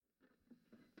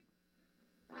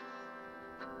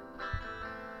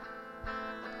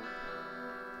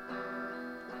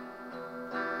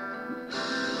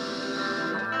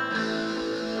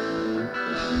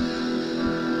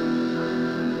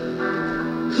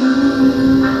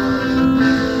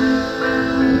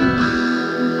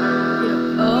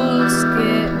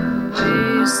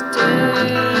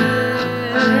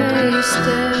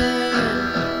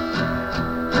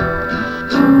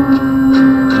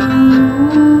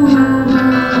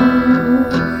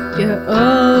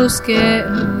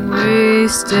Getting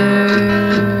wasted.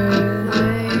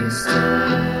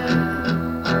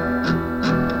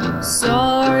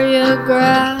 Sorry, I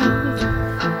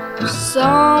grabbed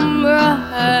some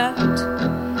hat.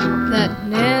 That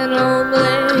nano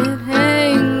blade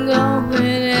ain't going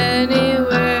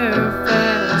anywhere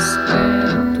fast.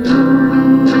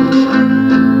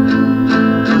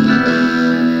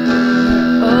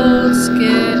 Oh, it's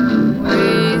getting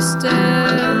wasted.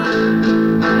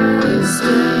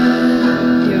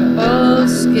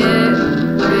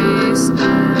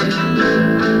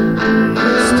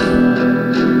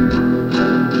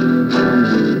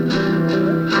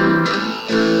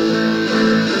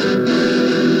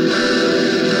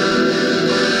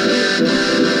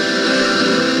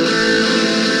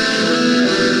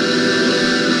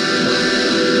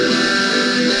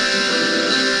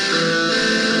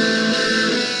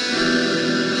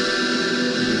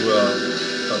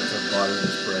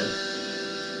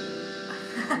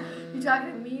 You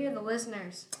talking to me or the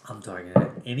listeners? I'm talking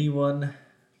to anyone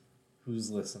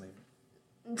who's listening.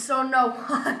 So no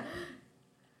one.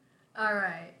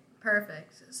 Alright,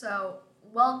 perfect. So,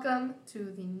 welcome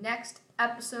to the next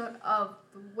episode of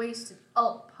the Wasted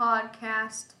Up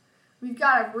podcast. We've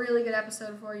got a really good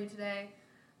episode for you today.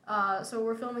 So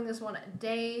we're filming this one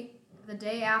the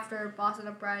day after Boston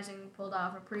Uprising pulled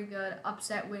off a pretty good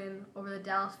upset win over the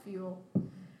Dallas Fuel,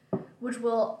 which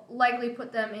will likely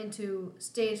put them into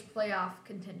stage playoff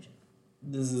contention.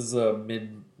 This is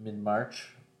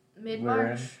mid-March.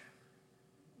 Mid-March.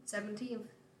 17th.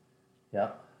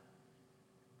 Yep.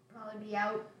 Probably be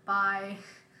out by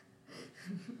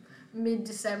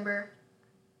mid-December.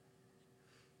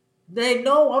 Hey,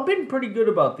 no, I've been pretty good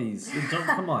about these.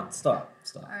 Come on, stop.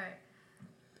 All right.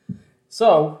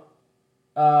 So,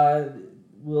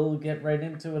 we'll get right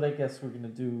into it. I guess we're going to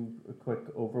do a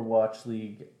quick Overwatch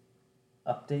League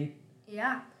update.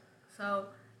 Yeah. So,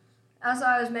 as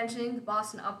I was mentioning, the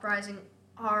Boston Uprising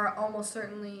are almost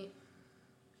certainly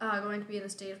going to be in the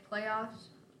stage playoffs.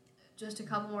 Just a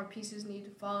couple more pieces need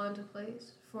to fall into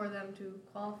place for them to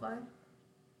qualify.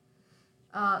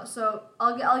 So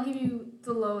I'll give you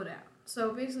the lowdown.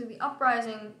 So basically, the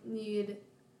Uprising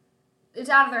it's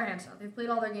out of their hands now. They've played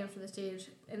all their games for the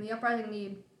stage, and the Uprising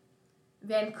need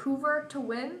Vancouver to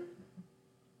win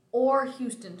or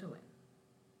Houston to win.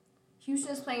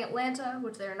 Houston is playing Atlanta,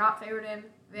 which they are not favored in.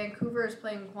 Vancouver is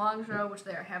playing Guangzhou, which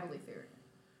they are heavily favored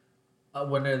in.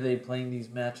 When are they playing these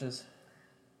matches?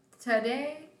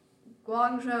 Today,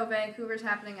 Guangzhou, Vancouver is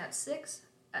happening at 6.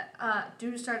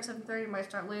 Due to start at 7:30, might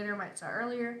start later, might start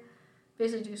earlier.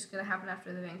 Basically, just going to happen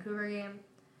after the Vancouver game.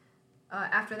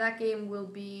 After that game will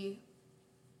be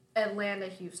Atlanta,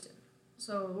 Houston.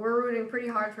 So we're rooting pretty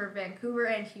hard for Vancouver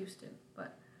and Houston,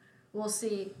 but we'll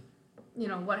see,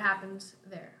 what happens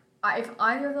there. If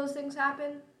either of those things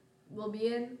happen, we'll be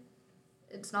in.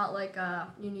 It's not like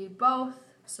you need both,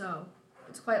 so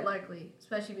it's quite likely,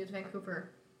 especially because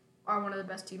Vancouver are one of the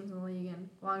best teams in the league and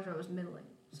Guangzhou is middling.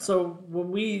 So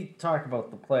when we talk about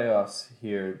the playoffs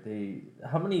here,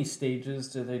 how many stages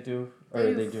do they do? Or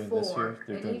are they doing 4, this year?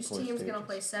 They're doing each 4 team's stages. going to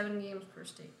play 7 games per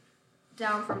stage,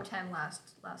 down from 10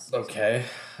 last season. Okay,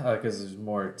 because there's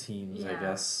more teams, I Yeah.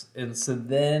 guess. And so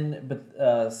then,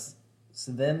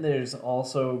 there's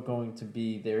also going to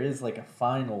be, there is like a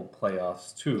final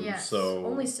playoffs too. Yes, so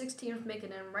only 6 teams make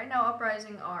it in. Right now,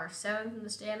 Uprising are 7th in the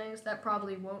standings. That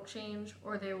probably won't change,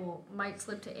 or they might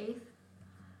slip to 8th.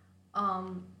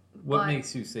 What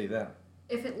makes you say that?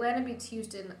 If Atlanta beats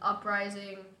Houston,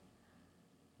 Uprising...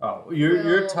 Oh,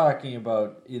 you're talking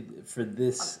about it for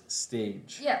this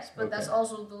stage. Yes, but Okay. that's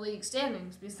also the league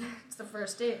standings, because it's the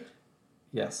first stage.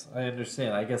 Yes, I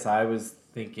understand. I guess I was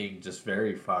thinking just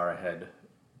very far ahead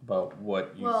about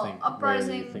what you think, Uprising,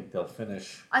 where you think they'll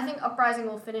finish. I think Uprising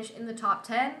will finish in the top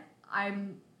 10.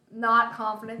 I'm not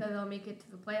confident that they'll make it to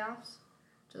the playoffs,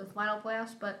 to the final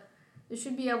playoffs, but they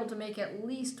should be able to make at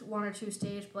least 1 or 2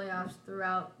 stage playoffs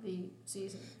throughout the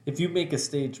season. If you make a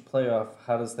stage playoff,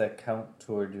 how does that count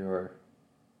toward your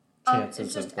chances?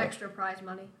 It's just extra prize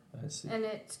money. I see. And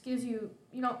it gives you,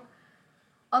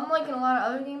 unlike in a lot of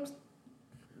other games,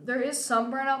 there is some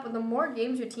burnout, but the more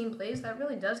games your team plays, that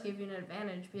really does give you an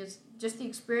advantage, because just the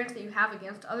experience that you have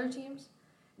against other teams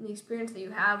and the experience that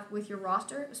you have with your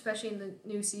roster, especially in the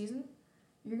new season,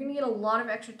 you're going to get a lot of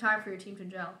extra time for your team to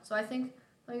gel. So I think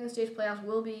playing the stage playoffs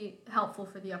will be helpful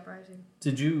for the Uprising.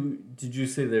 Did you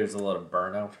say there's a lot of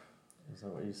burnout? Is that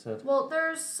what you said? Well,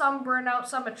 there's some burnout,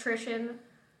 some attrition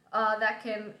that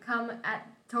can come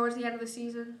towards the end of the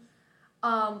season.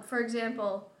 For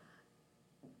example,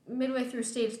 midway through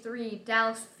Stage 3,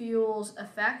 Dallas Fuel's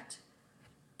effect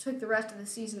took the rest of the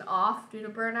season off due to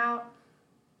burnout.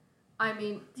 I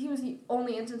mean, he was the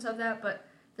only instance of that, but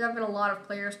there have been a lot of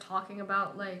players talking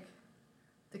about, like,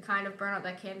 the kind of burnout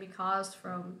that can be caused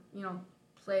from,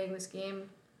 playing this game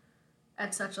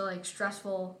at such a, like,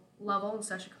 stressful level and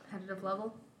such a competitive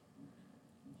level.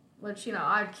 Which,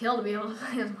 I'd kill to be able to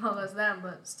play as well as them,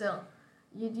 but still.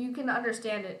 You can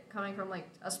understand it coming from, like,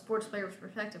 a sports player's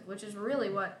perspective, which is really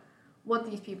what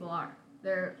these people are.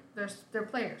 They're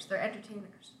players. They're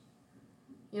entertainers.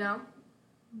 Yeah.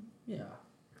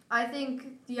 I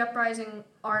think the Uprising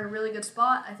are in a really good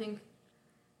spot. I think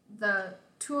the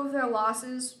two of their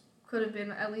losses could have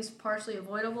been at least partially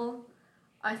avoidable.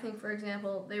 I think, for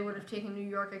example, they would have taken New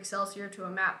York Excelsior to a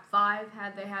map 5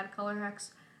 had they had Color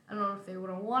Hex. I don't know if they would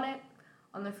have won it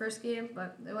on their first game,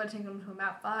 but they would have taken them to a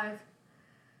map 5.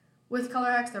 With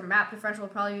Color Hex, their map differential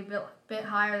would probably be a bit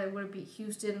higher. They would have beat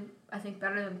Houston, I think,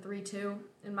 better than 3-2,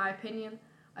 in my opinion.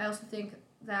 I also think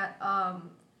that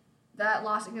that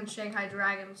loss against Shanghai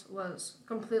Dragons was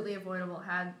completely avoidable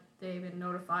had they been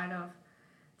notified of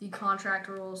the contract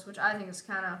rules, which I think is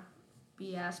kind of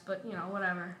BS, but,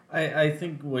 whatever. I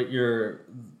think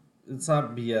it's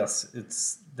not BS,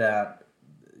 it's that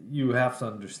you have to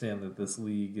understand that this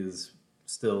league is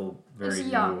still very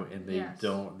new and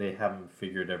they haven't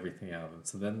figured everything out. And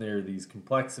so then there are these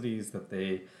complexities that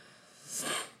they,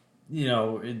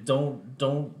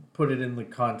 don't put it in the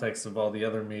context of all the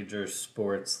other major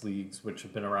sports leagues which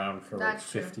have been around for That's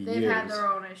 50 true. years. They've had their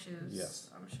own issues, yes.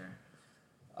 I'm sure.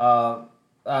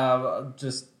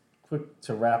 Just quick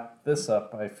to wrap this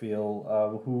up, I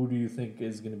feel, who do you think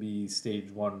is going to be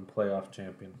Stage 1 playoff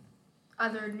champion?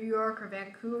 Either New York or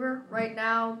Vancouver. Right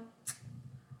now,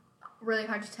 really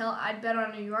hard to tell. I'd bet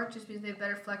on New York just because they have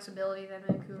better flexibility than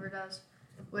Vancouver does,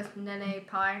 with Nene,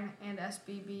 Pine, and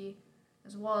SBB,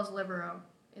 as well as Libero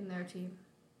in their team.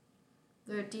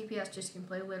 Their DPS just can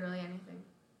play literally anything.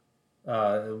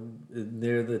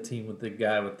 They're the team with the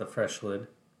guy with the fresh lid.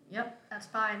 Yep, that's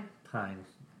Pine. Pine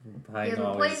He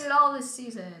hasn't played it all this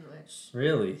season, which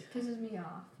really pisses me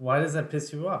off. Why does that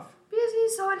piss you off? Because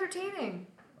he's so entertaining.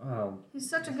 Oh, he's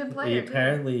such a good player. He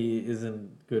apparently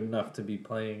isn't good enough to be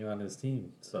playing on his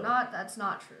team. So that's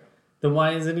not true. Then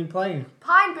why isn't he playing?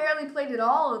 Pine barely played at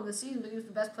all in the season, but he was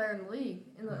the best player in the league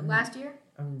last year.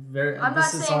 I'm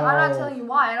not telling you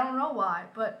why. I don't know why,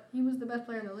 but he was the best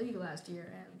player in the league last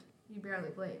year, and he barely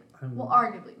played. Well,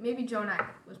 arguably, maybe Joe Knight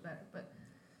was better, but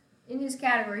in his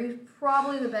category, he was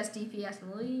probably the best DPS in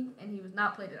the league, and he was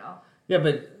not played at all. Yeah,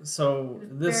 but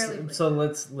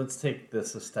let's take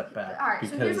this a step back. All right,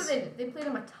 so here's what they did. They played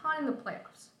him a ton in the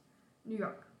playoffs. New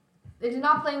York. They did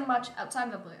not play him much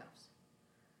outside the playoffs.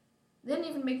 They didn't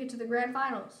even make it to the grand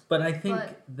finals. But I think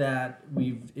that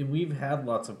we've had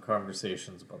lots of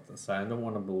conversations about this. I don't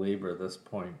want to belabor this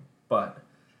point, but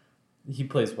he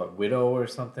plays Widow or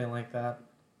something like that.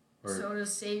 Or, so does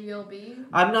Saviel B.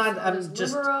 I'm not. So I'm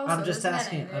just. Libero, I'm just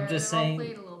asking. I'm just saying. All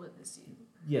played a little bit this season.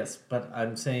 Yes, but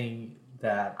I'm saying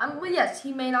that. Well, yes,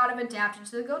 he may not have adapted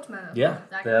to the goat meta. Yeah,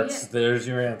 there's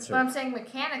your answer. But I'm saying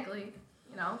mechanically,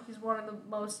 he's one of the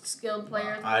most skilled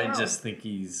players in the world. I just think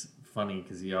he's funny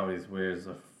because he always wears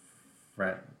a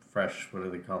fresh. What do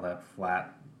they call that?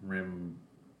 Flat rim.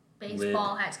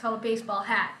 Baseball hat. It's called a baseball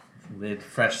hat.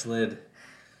 Fresh lid.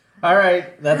 All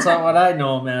right, that's not what I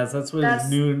know him as. That's what his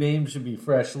new name should be,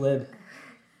 Fresh Lid.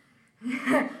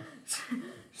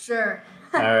 Sure.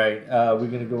 All right, we're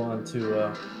going to go on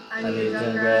to... I need a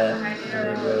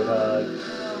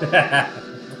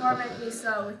roadhog. Torment me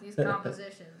so with these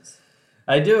compositions.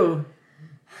 I do.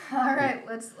 All right,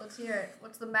 let's hear it.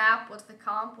 What's the map? What's the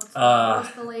comp? What's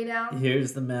the laydown?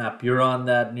 Here's the map. You're on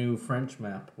that new French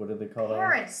map. What do they call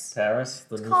Paris. it? Paris.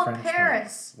 It's called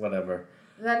Paris. Whatever.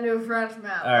 That new French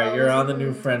map. All right, you're on the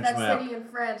new French map. That city in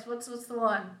France. What's the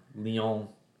one? Lyon.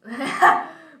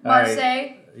 Marseille.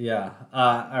 Right. Yeah.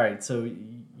 All right, so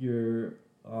you're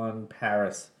on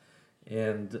Paris,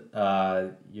 and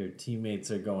your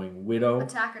teammates are going Widow.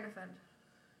 Attack or defend?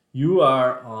 You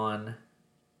are on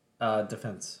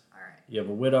defense. All right. You have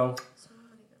a Widow.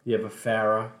 You have a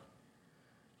Pharah.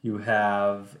 You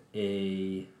have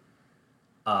a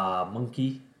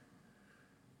Monkey.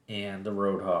 And a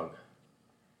Roadhog.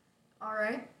 All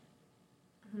right.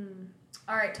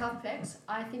 All right, tough picks.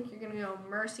 I think you're going to go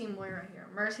Mercy Moira here.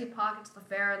 Mercy pockets the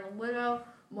Pharah and the Widow.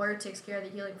 Moira takes care of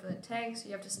the healing for the tanks.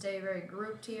 You have to stay very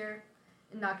grouped here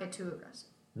and not get too aggressive.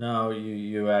 No,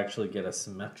 you actually get a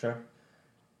Symmetra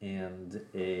and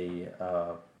a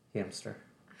hamster.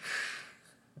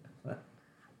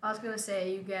 I was gonna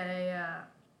say you get a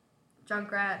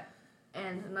Junkrat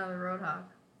and another Roadhog.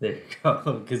 There you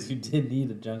go, because you did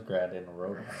need a Junkrat and a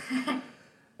Roadhog. All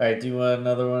right, do you want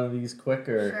another one of these quick?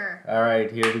 Or? Sure. All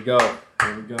right, here we go.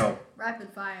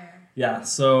 Rapid fire. Yeah,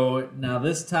 so now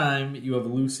this time you have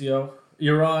Lucio.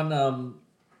 You're on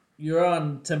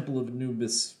Temple of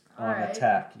Anubis on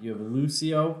attack. You have a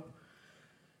Lucio,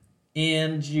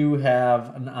 and you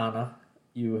have an Ana.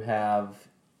 You have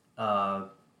a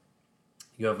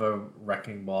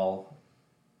Wrecking Ball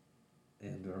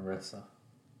and Orisa.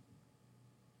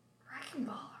 Wrecking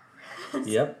Ball. Orisa.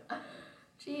 Yep.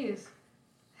 Jeez.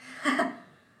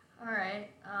 All right.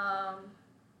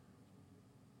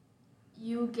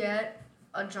 You get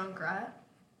a Junkrat,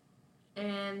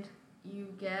 and you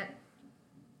get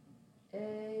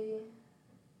a...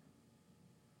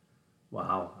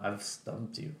 Wow, I've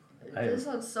stumped you. This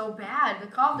one's so bad. The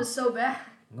comp is so bad.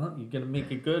 Well, you gotta make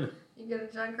it good. You get a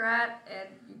Junkrat, and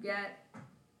you get...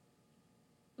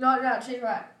 No, change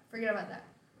that. Forget about that.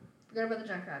 Forget about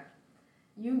the Junkrat.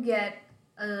 You get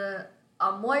a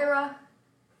Moira,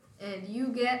 and you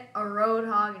get a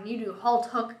Roadhog, and you do Halt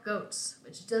Hook Goats,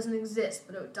 which doesn't exist,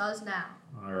 but it does now.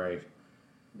 All right.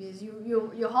 Because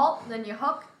you halt, then you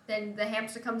hook, then the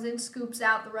hamster comes in, scoops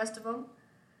out the rest of them.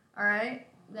 All right.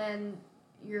 Then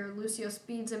your Lucio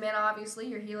speeds him in. Obviously,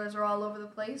 your healers are all over the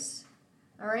place.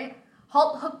 All right.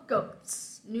 Halt Hook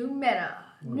Goats. New meta.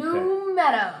 Okay. New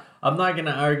meta. I'm not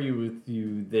gonna argue with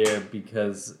you there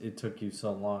because it took you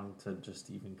so long to just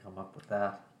even come up with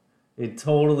that. I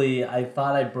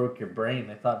thought I broke your brain.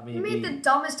 I thought maybe... You made the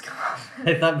dumbest comment.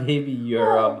 I thought maybe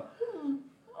you're...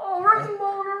 Wrecking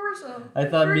Ball and Orisa. I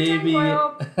thought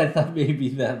maybe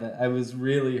that... I was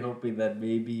really hoping that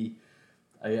maybe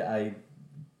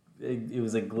it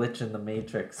was a glitch in the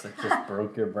Matrix that just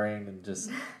broke your brain and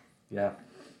just... Yeah.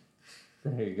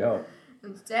 There you go.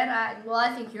 Instead,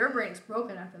 I think your brain's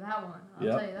broken after that one.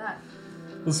 I'll tell you that.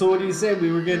 Well, so what do you say?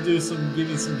 We were going to give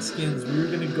you some skins. We were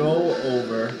going to go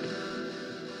over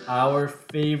our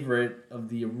favorite of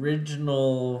the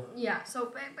original... Yeah, so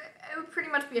it would pretty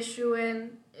much be a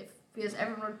shoo-in because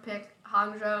everyone would pick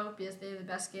Hangzhou because they have the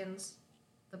best skins.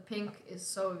 The pink is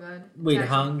so good. Wait,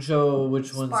 Hangzhou,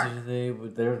 which ones are they?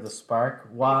 They're the Spark?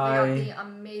 Why? They have the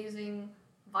amazing,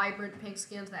 vibrant pink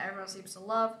skins that everyone seems to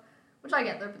love, which I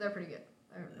get. They're pretty good.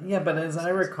 Yeah, but as I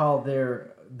recall,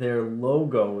 their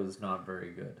logo is not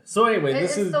very good. So anyway,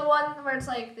 it's the one where it's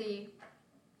like the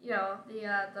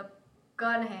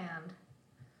gun hand.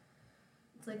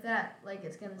 It's like that, like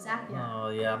it's gonna zap you. Oh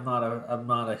yeah, I'm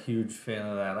not a huge fan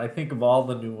of that. I think of all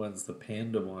the new ones, the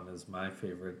Panda one is my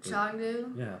favorite.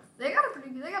 Chengdu. Yeah. They got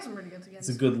some pretty good skins. It's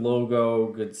a good logo,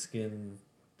 good skin.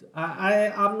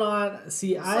 I'm not.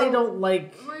 See, I don't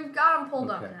like. We've got them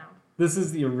pulled up now. This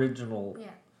is the original. Yeah.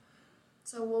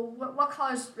 So what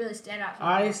colors really stand out to you?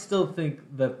 I still think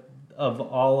that of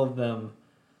all of them,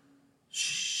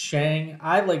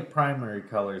 I like primary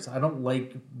colors. I don't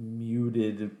like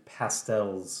muted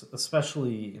pastels,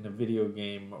 especially in a video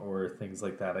game or things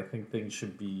like that. I think things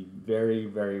should be very,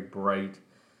 very bright.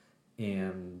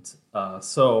 And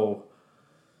so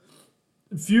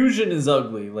Fusion is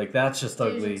ugly. Like, that's just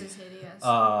ugly. Fusion's is hideous.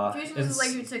 Fusion is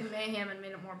like you took Mayhem and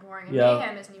made it more boring. And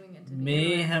Mayhem isn't even good to be.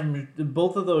 Mayhem,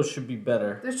 both of those should be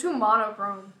better. There's too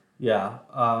monochrome. Yeah.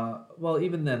 Well,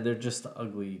 even then, they're just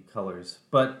ugly colors.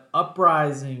 But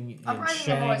Uprising and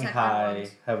Shanghai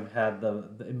have had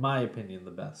in my opinion,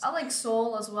 the best. I like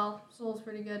Seoul as well. Seoul's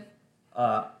pretty good.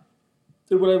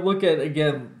 When I look at,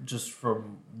 again, just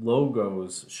from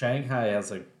logos, Shanghai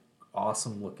has a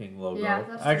awesome looking logo. Yeah,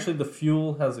 that's actually, the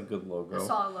Fuel has a good logo. A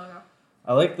solid logo.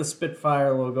 I like the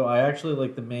Spitfire logo. I actually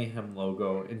like the Mayhem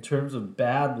logo. In terms of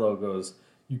bad logos,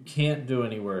 you can't do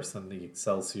any worse than the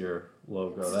Excelsior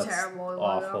logo. It's That's terrible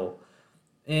awful. Logo.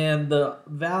 And the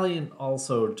Valiant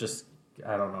also just,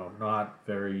 I don't know, not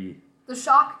very... The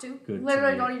Shock, too. Good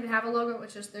Literally don't even have a logo.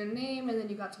 It's just their name, and then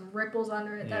you got some ripples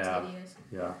under it. That's hideous.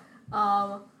 Yeah.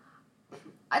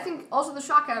 I think also the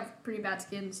Shock have pretty bad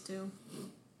skins, too.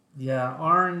 Yeah,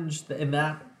 orange, and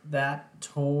that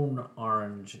tone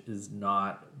orange is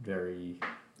not very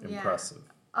impressive.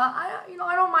 I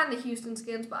don't mind the Houston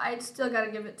skins, but I still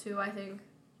gotta give it to, I think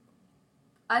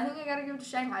I gotta give it to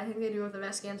Shanghai. I think they do have the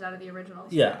best skins out of the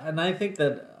originals. Yeah, and I think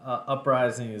that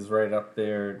Uprising is right up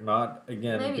there, not,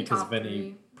 again, maybe because of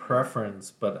any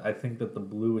preference, but I think that the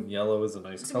blue and yellow is a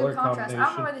nice color combination. I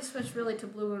don't know why they switched really to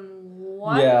blue and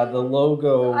white. Yeah, the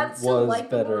logo I'd still was like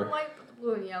better. The blue and white, but the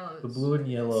blue and yellow The blue and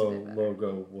yellow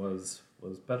logo was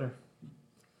better.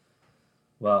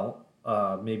 Well,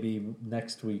 maybe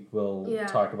next week we'll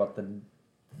talk about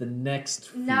the the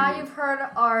next feud. Now you've heard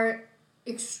our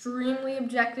extremely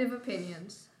objective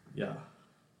opinions. Yeah.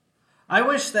 I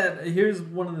wish that, here's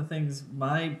one of the things,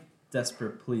 my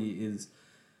desperate plea is,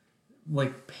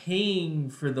 like,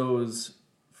 paying for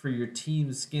your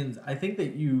team skins. I think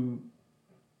that you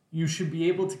should be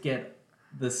able to get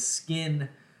the skin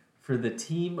for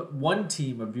one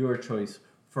team of your choice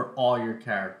for all your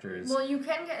characters. Well, you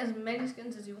can get as many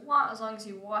skins as you want as long as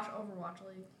you watch Overwatch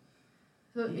League.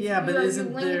 So if yeah, but isn't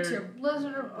you link it to your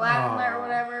Blizzard or Blacknet or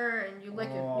whatever, and you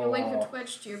link your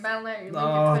Twitch to your Battle.net, you link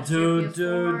your Twitch to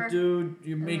your PS4. Dude,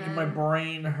 you're making my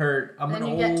brain hurt. Then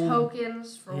you get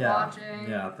tokens for watching.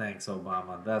 Yeah, thanks,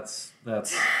 Obama. That's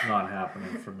not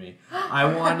happening for me. I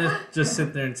want to just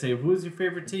sit there and say, who's your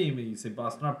favorite team? And you say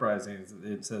Boston Uprising.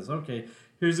 It says, okay,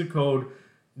 here's a code.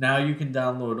 Now you can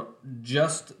download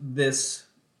just this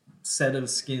set of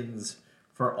skins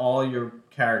for all your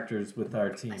characters with our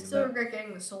team. I still regret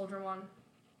getting the soldier one.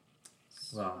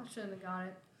 Well, I shouldn't have got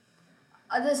it.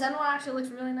 The Zen one actually looks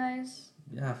really nice.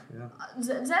 Yeah.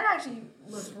 Zen actually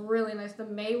looks really nice. The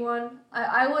May one,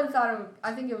 I would have thought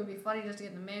I think it would be funny just to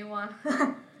get the May one.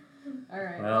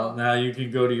 Alright. Well, now you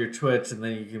can go to your Twitch and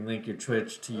then you can link your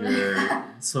Twitch to your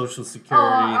social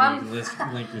security and you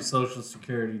can link your social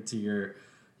security to your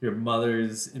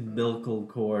mother's umbilical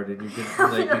cord and you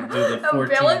can do the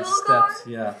 14 steps. Cord?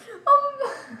 Yeah.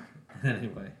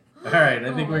 Anyway. Alright,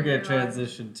 I think we're going to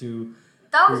transition to...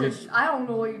 I don't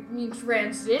know what you mean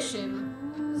transition.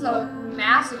 This is a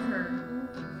massacre.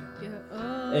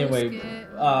 Anyway,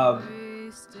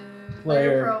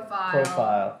 player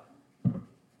profile.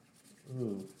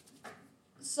 Ooh.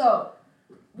 So,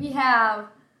 we have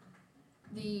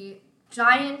the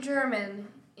giant German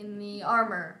in the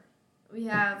armor. We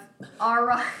have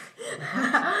our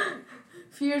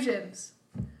fusions.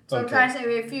 So I'm trying to say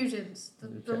we have fusions.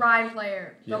 The Rhine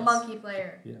player, the Monkey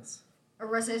player. Yes.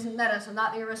 Orisa isn't meta, so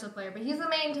not the Orisa player, but he's the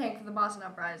main tank for the Boston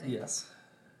Uprising. Yes.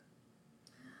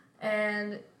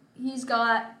 And he's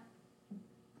got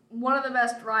one of the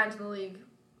best Rhines in the league,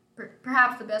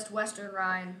 perhaps the best Western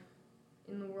Rhine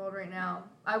in the world right now.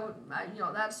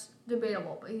 That's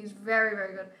debatable, but he's very,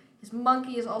 very good. His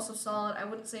Monkey is also solid. I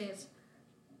wouldn't say it's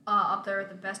up there with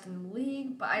the best in the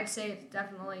league, but I'd say it's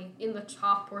definitely in the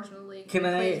top portion of the league. He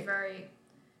plays very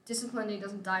disciplined. He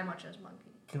doesn't die much as Monkey.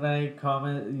 Can I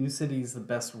comment? You said he's the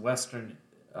best Western.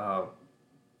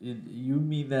 You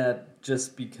mean that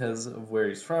just because of where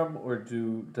he's from, or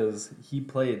does he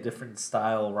play a different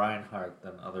style Reinhardt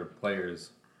than other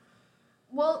players?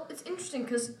 Well, it's interesting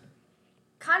because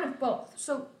kind of both.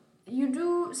 So you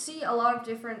do see a lot of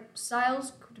different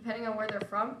styles depending on where they're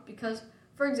from. Because,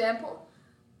 for example,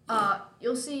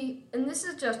 you'll see, and this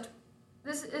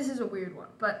is a weird one,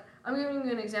 but I'm giving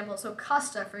you an example. So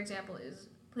Custa, for example,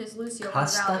 plays Lucio for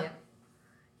the Valiant.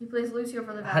 He plays Lucio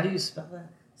for the Valiant. How do you spell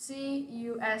that?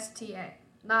 Custa.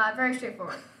 Nah, very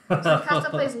straightforward. So Custa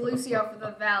plays Lucio for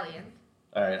the Valiant.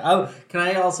 All right. Can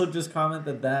I also just comment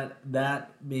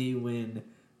that may win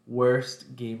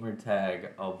worst gamer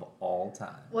tag of all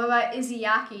time? What about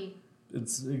Izayaki?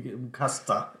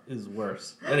 Custa is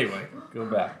worse. Anyway, go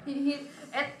back.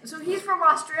 So he's from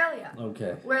Australia.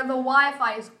 Okay. Where the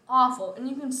Wi-Fi is awful, and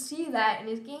you can see that in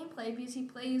his gameplay because he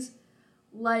plays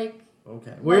like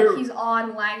he's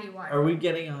on laggy Wi-Fi. Are we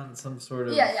getting on some sort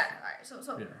of? Yeah. All right.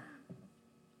 So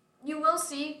you will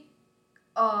see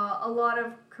a lot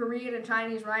of Korean and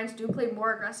Chinese Rhines do play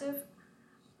more aggressive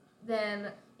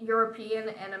than European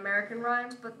and American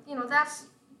Rhines, but that's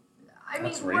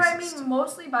racist. What I mean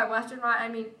mostly by Western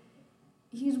Rhine,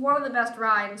 he's one of the best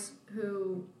Rhines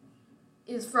who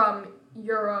is from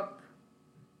Europe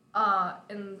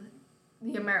and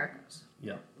the Americas.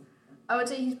 Yeah. I would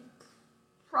say he's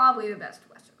probably the best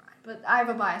Western Rhine, but I have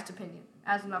a biased opinion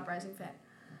as an Uprising fan.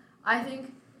 I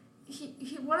think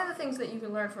he one of the things that you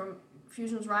can learn from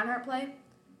Fusion's Reinhardt play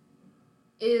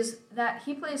is that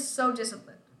he plays so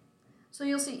disciplined. So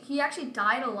you'll see, he actually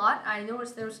died a lot. I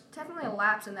noticed there was definitely a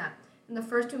lapse in that. In the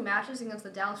first two matches against the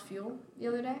Dallas Fuel the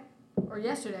other day, or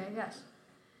yesterday, I guess.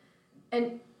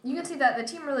 And you can see that the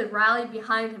team really rallied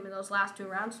behind him in those last in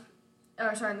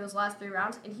those last 3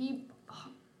 rounds, and he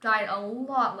died a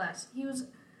lot less. He was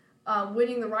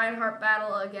winning the Reinhardt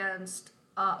battle against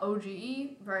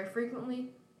OGE very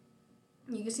frequently.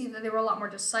 You can see that they were a lot more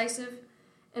decisive.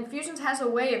 And Fusions has a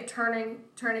way of turning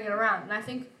it around. And I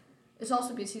think it's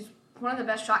also because he's one of the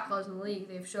best shot callers in the league.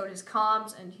 They've showed his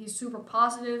comms, and he's super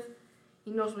positive.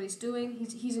 He knows what he's doing.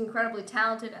 He's incredibly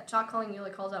talented at shot calling. He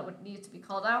only calls out what needs to be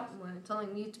called out. When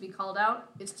something needs to be called out,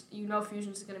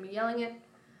 Fusions is going to be yelling it.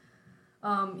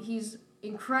 He's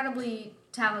incredibly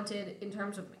talented in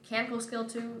terms of mechanical skill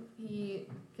too. He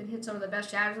can hit some of the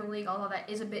best shatters in the league, although that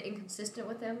is a bit inconsistent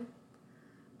with him.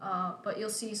 But you'll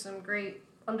see some great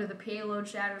under the payload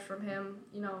shatters from him,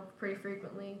 pretty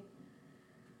frequently.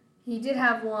 He did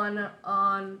have one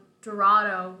on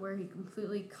Dorado where he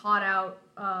completely caught out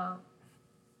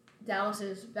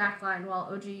Dallas's backline while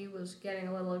OG was getting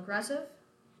a little aggressive,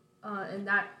 and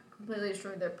that completely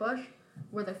destroyed their push,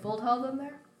 where they full held them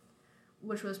there,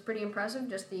 which was pretty impressive.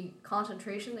 Just the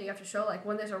concentration that you have to show, like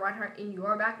when there's a Reinhardt in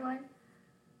your backline,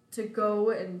 to go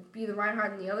and be the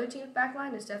Reinhardt in the other team's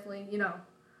backline is definitely,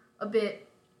 a bit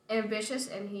ambitious,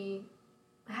 and he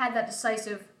had that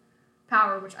decisive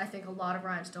power, which I think a lot of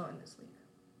Ryans don't in this league.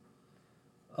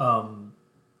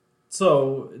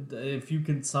 So, if you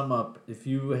can sum up, if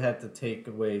you had to take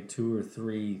away 2 or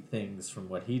 3 things from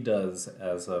what he does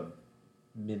as a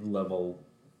mid-level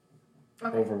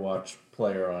Overwatch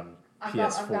player on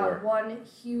PS4. I've got one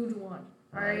huge one.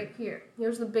 All right,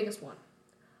 here's the biggest one.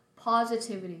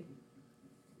 Positivity.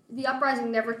 The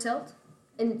Uprising never tilt,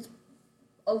 and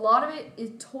a lot of it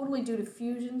is totally due to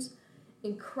Fusion's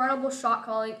incredible shot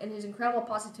calling and his incredible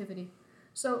positivity.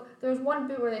 So there was one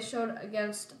bit where they showed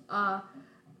against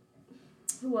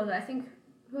who was it? I think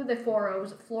who they 4-0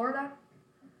 was it Florida,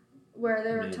 where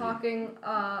they were talking.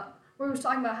 Where he was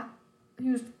talking about how he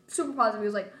was super positive. He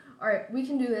was like, "All right, we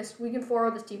can do this. We can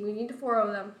 4-0 this team. We need to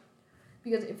 4-0 them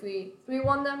because if we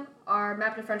 3-1 them, our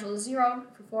map differential is 0.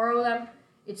 If we 4-0 them,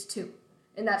 it's 2,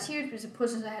 and that's huge because it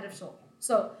puts us ahead of Seoul."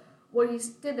 So what he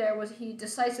did there was he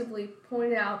decisively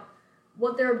pointed out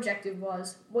what their objective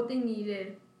was, what they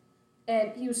needed,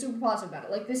 and he was super positive about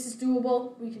it. Like, this is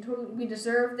doable. We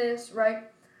deserve this,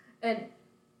 right? And,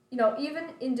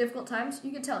 even in difficult times,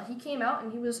 you could tell he came out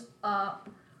and he was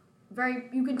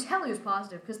you can tell he was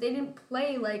positive because they didn't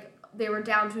play like they were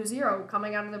down 2-0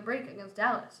 coming out of the break against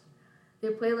Dallas. They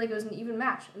played like it was an even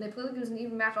match, and they played like it was an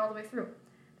even match all the way through.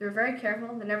 They were very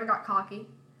careful. They never got cocky.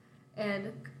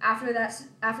 And after that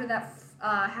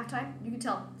halftime, you could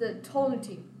tell the total new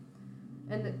team.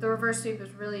 And the reverse sweep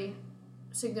is really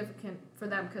significant for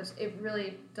them because it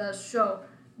really does show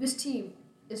this team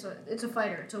it's a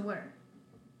fighter, it's a winner.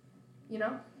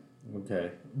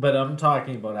 Okay, but I'm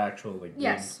talking about actual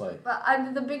gameplay.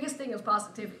 But the biggest thing is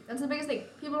positivity. That's the biggest thing.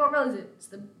 People don't realize it. It's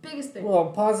the biggest thing.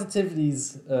 Well,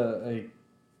 positivity's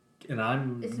and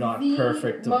I'm not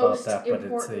perfect about that, but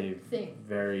it's a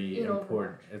very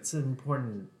important. It's an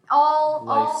important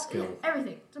life skill.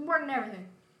 Everything. It's important in everything.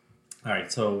 All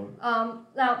right, so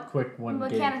now quick one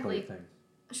gameplay thing.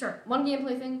 Sure, one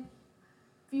gameplay thing.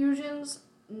 Fusions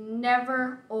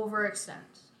never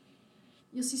overextend.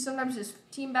 You'll see sometimes his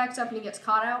team backs up and he gets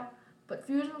caught out, but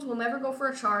Fusions will never go for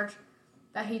a charge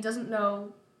that he doesn't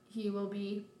know he'll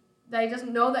be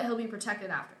protected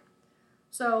after.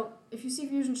 So if you see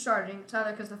Fusions charging, it's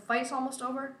either because the fight's almost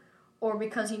over or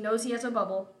because he knows he has a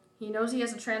bubble, he knows he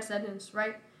has a transcendence,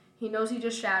 right? He knows he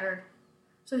just shattered.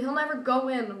 So he'll never go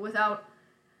in without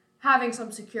having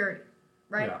some security,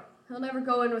 right? Yeah. He'll never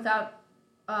go in without,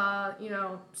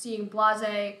 seeing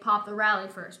Blase pop the rally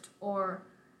first or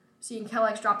seeing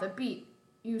Kellex drop the beat.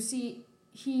 You see,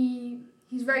 he's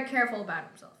very careful about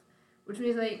himself, which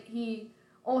means that he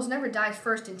almost never dies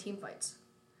first in team fights,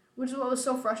 which is what was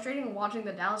so frustrating watching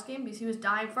the Dallas game because he was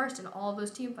dying first in all of those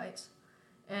team fights.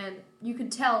 And you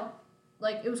could tell,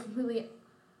 it was completely,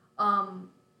 I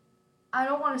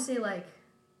don't want to say,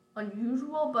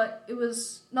 unusual, but it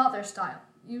was not their style.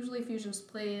 Usually Fusions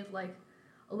played,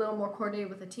 a little more coordinated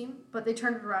with the team, but they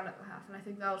turned it around at the half, and I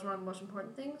think that was one of the most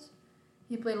important things.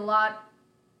 He played a lot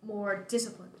more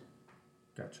disciplined.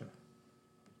 Gotcha.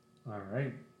 All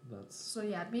right. So,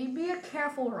 yeah, be a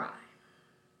careful ride.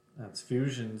 That's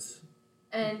Fusions.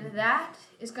 And that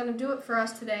is going to do it for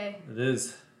us today. It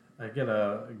is. I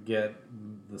gotta get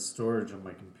the storage on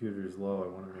my computer is low. I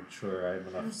want to make sure I have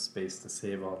enough space to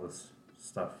save all this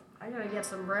stuff. I gotta get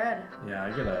some bread. Yeah, I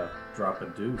gotta drop a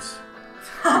deuce.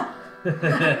 Oh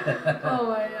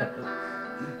my god.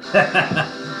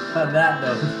 On that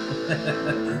note.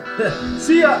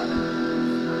 See ya!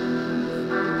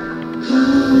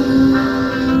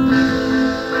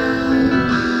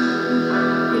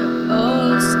 You're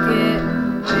all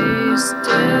getting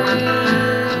wasted.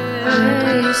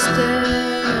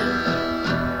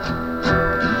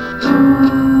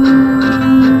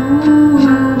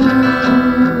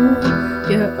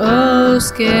 You're all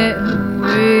getting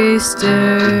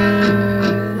wasted.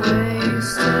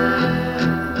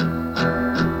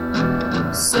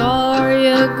 Sorry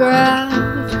you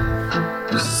grabbed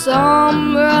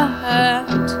some hat.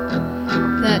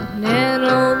 That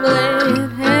nano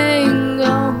blade ain't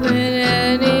going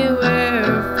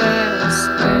anywhere fast.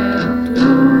 And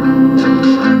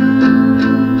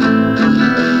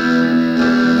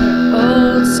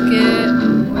scared.